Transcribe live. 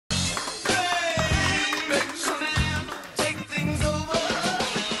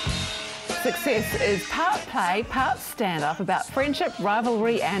Success is part play, part stand-up about friendship,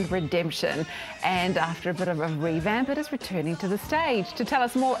 rivalry and redemption. And after a bit of a revamp, it is returning to the stage. To tell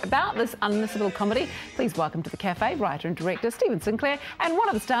us more about this unmissable comedy, please welcome to the cafe writer and director Stephen Sinclair and one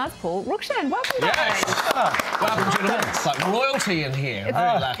of the stars, Paul Roukchan. Welcome back. Welcome, gentlemen. It's like royalty in here.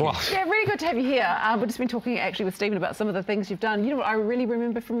 Very lucky. Yeah, really good to have you here. We've just been talking actually with Stephen about some of the things you've done. You know what I really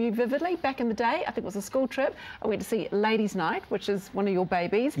remember from you vividly back in the day? I think it was a school trip. I went to see Ladies' Night, which is one of your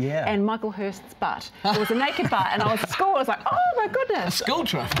babies, and Michael Hurst's butt. It was a naked butt, and I was at school. I was like, oh my goodness. A school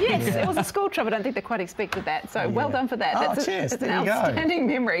trip? Yes, it was a school trip. I don't think they quite expected that. So well done for that. Cheers. It's an outstanding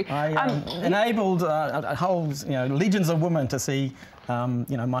memory. I enabled whole legions of women to see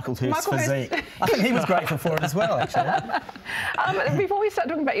Michael Hurst's physique. I think he was grateful for it as well, actually. Before we start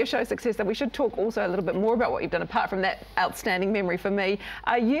talking about your show success, we should talk also a little bit more about what you've done, apart from that outstanding memory for me.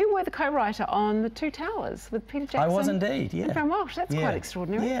 You were the co-writer on The Two Towers with Peter Jackson. I was indeed, and Fran Walsh. That's quite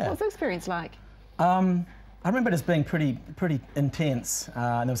extraordinary. What was the experience like? I remember it as being pretty intense,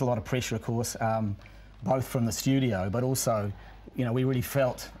 and there was a lot of pressure, of course, both from the studio, but also, we really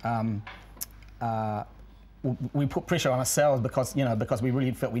felt we put pressure on ourselves because we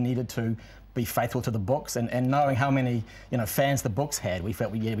really felt we needed to be faithful to the books, and knowing how many fans the books had, we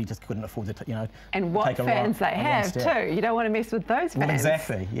felt we just couldn't afford to and what take fans they have too. You don't want to mess with those fans. Well,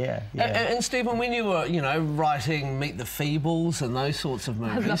 exactly. Yeah. And Stephen, when you were writing Meet the Feebles and those sorts of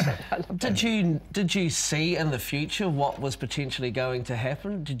movies, I love that. did you see in the future what was potentially going to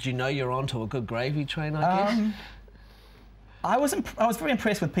happen? Did you know you're onto a good gravy train, I guess? I was very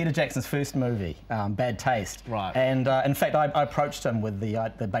impressed with Peter Jackson's first movie, Bad Taste. Right. And in fact, I approached him with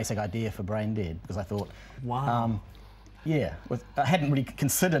the basic idea for Brain Dead because I thought, wow. I hadn't really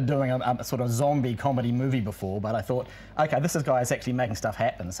considered doing a sort of zombie comedy movie before, but I thought, okay, this guy's actually making stuff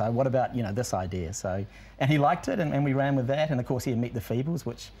happen. So what about this idea? So, and he liked it, and we ran with that. And of course, he had Meet the Feebles,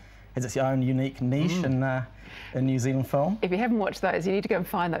 which has its own unique niche in New Zealand film. If you haven't watched those, you need to go and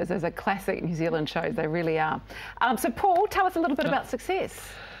find those. Those are classic New Zealand shows. They really are. So, Paul, tell us a little bit about Success.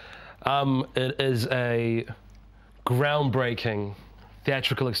 It is a groundbreaking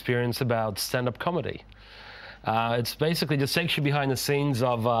theatrical experience about stand-up comedy. It's basically just takes you behind the scenes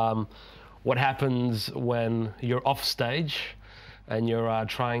of what happens when you're off stage and you're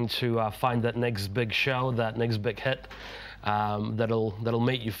trying to find that next big show, that next big hit that'll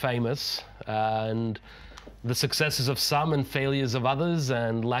make you famous, and the successes of some and failures of others,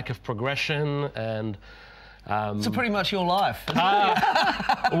 and lack of progression, and so pretty much your life.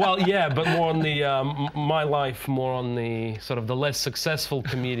 Well, yeah, but more on the my life, more on the sort of the less successful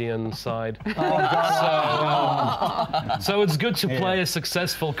comedian side. So it's good to play a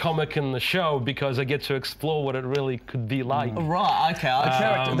successful comic in the show because I get to explore what it really could be like. Right.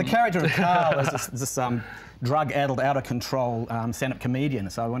 Okay. The character of Carl is this drug-addled, out-of-control stand-up comedian.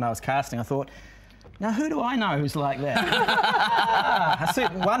 So when I was casting, I thought, now who do I know who's like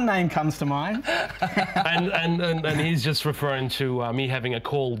that? One name comes to mind. and he's just referring to me having a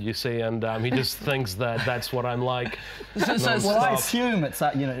cold, you see, and he just thinks that that's what I'm like. Well, I assume it's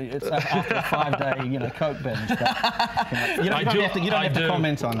it's after a 5-day Coke binge. But, you don't have to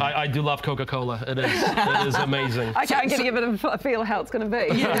comment on it. I do love Coca-Cola. It is amazing. Okay, I'm getting a bit of a feel how it's going to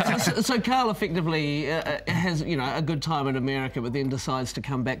be. Yeah. So Carl effectively has a good time in America, but then decides to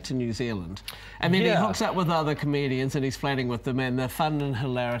come back to New Zealand, and then he hooks up with other comedians and he's flirting with them, and the fun and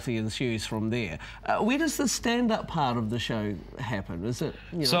hilarity ensues from there. Where does the stand-up part of the show happen? Is it?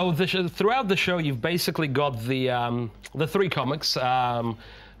 So throughout the show, you've basically got the three comics,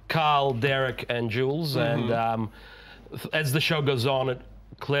 Carl, Derek, and Jules, and as the show goes on, it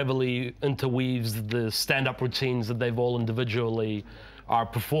cleverly interweaves the stand-up routines that they've all individually are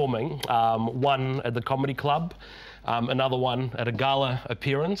performing. One at the comedy club, another one at a gala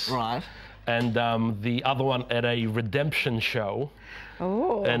appearance. Right. And the other one at a redemption show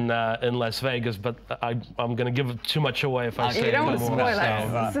in Las Vegas, but I'm going to give too much away if I say you don't want to more. spoil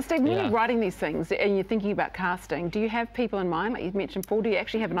it. So, Steve, when you're writing these things and you're thinking about casting, do you have people in mind, like you mentioned, Paul? Do you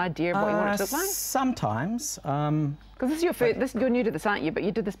actually have an idea of what you want it to look like? Sometimes. Because this is your first. You're new to this, aren't you? But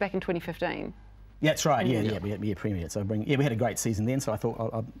you did this back in 2015. Yeah, that's right. Yeah, we premiered it. So we had a great season then. So I thought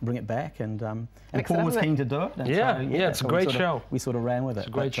I'll bring it back, and Paul was keen to do it. Yeah, it's a great show. We sort of ran with it. It's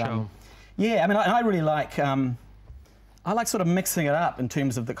a great show. Yeah, I mean, I really like. I like sort of mixing it up in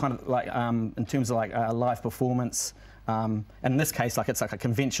terms of the kind of live performance. And in this case, it's like a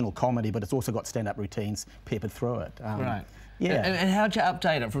conventional comedy, but it's also got stand-up routines peppered through it. Right. Yeah. And how'd you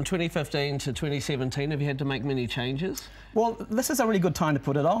update it from 2015 to 2017? Have you had to make many changes? Well, this is a really good time to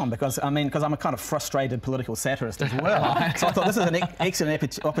put it on because I'm a kind of frustrated political satirist as well. So I thought this is an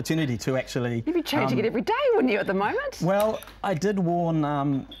excellent opportunity to actually... You'd be changing it every day, wouldn't you, at the moment? Well, I did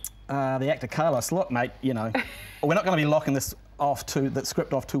warn the actor Carlos, look, mate, you know, we're not going to be locking this off the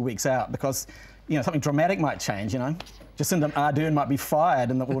script off 2 weeks out because, you know, something dramatic might change, you know. Jacinda Ardern might be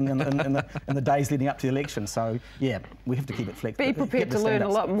fired in the days leading up to the election. So, yeah, we have to keep it flexible. Be prepared to learn a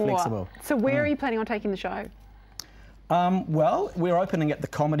lot more. Flexible. So where are you planning on taking the show? Well, we're opening at the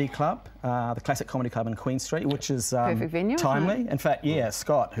Comedy Club, the Classic Comedy Club in Queen Street, which is perfect venue, timely. In fact, yeah,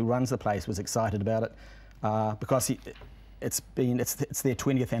 Scott, who runs the place, was excited about it because it's their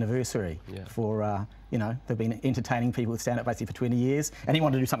 20th anniversary for, you know, they've been entertaining people with stand-up basically for 20 years, and he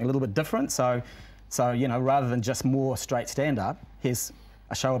wanted to do something a little bit different. So you know, rather than just more straight stand-up, here's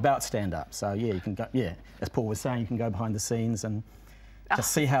a show about stand-up. So yeah, you can go, yeah, as Paul was saying, you can go behind the scenes and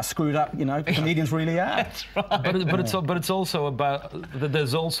just see how screwed up, you know, comedians really are. That's right. But it's also about,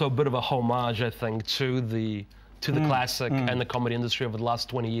 there's also a bit of a homage, I think, to the classic and the comedy industry over the last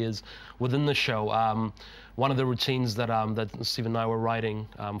 20 years within the show. One of the routines that Steve and I were writing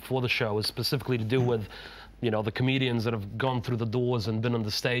for the show is specifically to do with, you know, the comedians that have gone through the doors and been on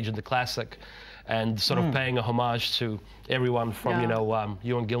the stage in the classic, and sort of paying a homage to everyone from, you know,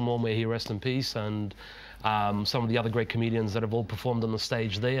 Ewan Gilmore, may he rest in peace, and some of the other great comedians that have all performed on the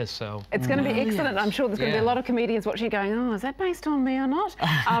stage there. So it's going to be excellent. I'm sure there's going to be a lot of comedians watching going, oh, is that based on me or not?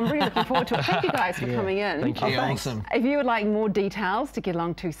 I'm really looking forward to it. Thank you guys for coming in. Thank you. Awesome. If you would like more details to get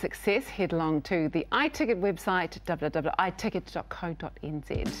along to success, head along to the iTicket website,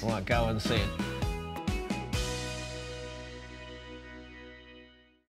 www.iticket.co.nz. Right, go and see it.